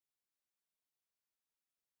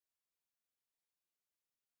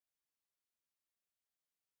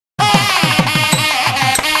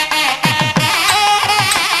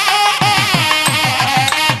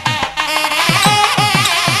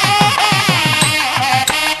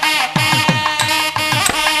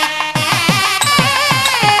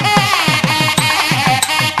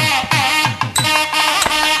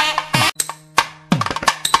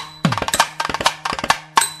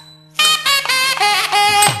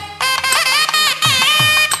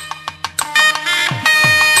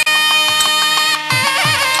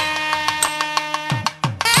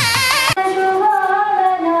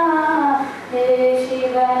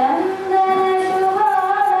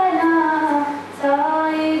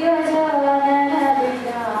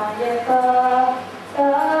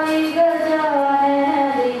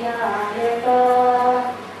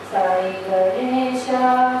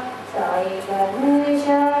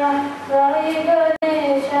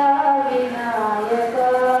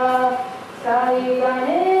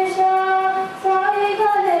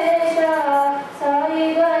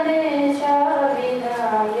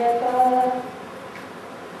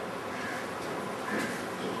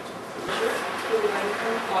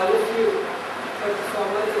all of you for the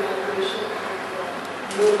formal inauguration of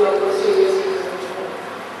new logo series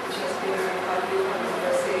which has been partly from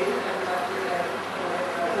the sale and partly by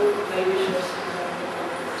well wishers.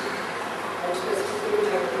 I specifically would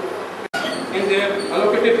like to in their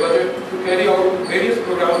allocated budget to carry out various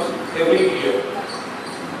programs every year.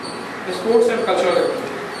 The sports and cultural activity.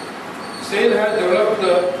 SAIL has developed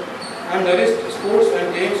and nourished sports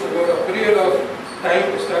and games over a period of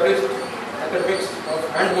time, established academics of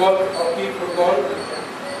handball, hockey, football,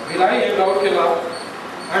 Bhilai and Raurkela,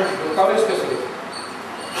 and college facilities.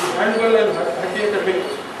 Handball and hockey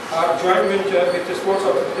academics are joint venture with the Sports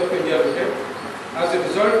Authority of India Limited. As a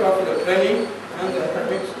result of the training and the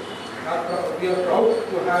academics, we are proud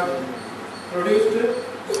to have produced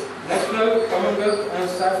national, Commonwealth and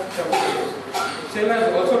SAF championships. SAIL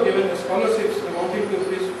has also given scholarships amounting to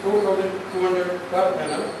Rs 4,200 per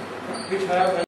annum, which have